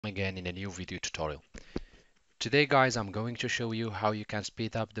Again in a new video tutorial. Today guys, I'm going to show you how you can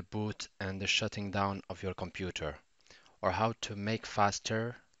speed up the boot and the shutting down of your computer, or how to make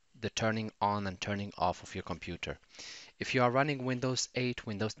faster the turning on and turning off of your computer. If you are running Windows 8,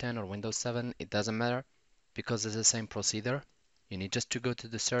 Windows 10 or Windows 7, it doesn't matter because it's the same procedure. You need just to go to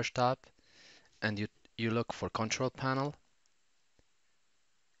the search tab and you look for control panel,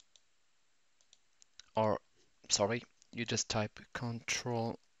 or sorry, you just type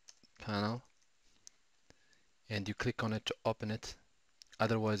control panel and you click on it to open it.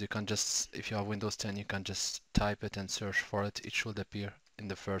 Otherwise, you can just, if you have Windows 10, you can just type it and search for it. It should appear in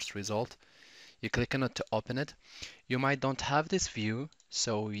the first result. You click on it to open it. You might don't have this view,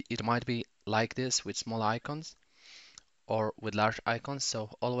 so it might be like this with small icons or with large icons. So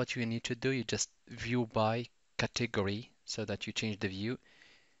all what you need to do, you just view by category so that you change the view.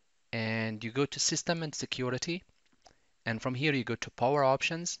 And you go to System and Security. And from here, you go to Power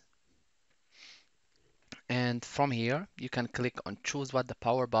Options. And from here, you can click on choose what the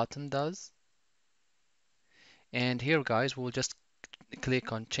power button does. And here, guys, we'll just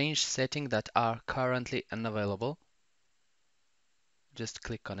click on change settings that are currently unavailable. Just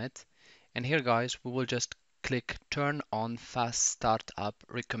click on it. And here, guys, we will just click turn on fast startup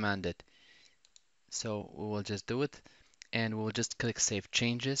recommended. So we will just do it and we will just click save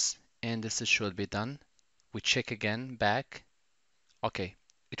changes and this should be done. We check again back. Okay,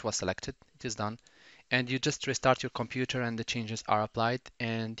 it was selected. It is done. And you just restart your computer and the changes are applied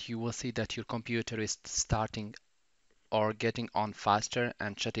and you will see that your computer is starting or getting on faster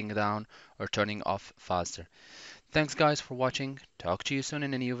and shutting down or turning off faster. Thanks guys for watching. Talk to you soon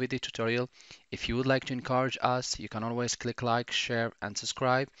in a new video tutorial. If you would like to encourage us, you can always click like, share and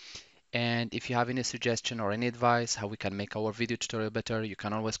subscribe. And if you have any suggestion or any advice how we can make our video tutorial better, you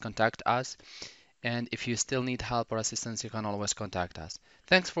can always contact us. And if you still need help or assistance, you can always contact us.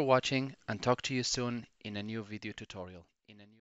 Thanks for watching and talk to you soon in a new video tutorial.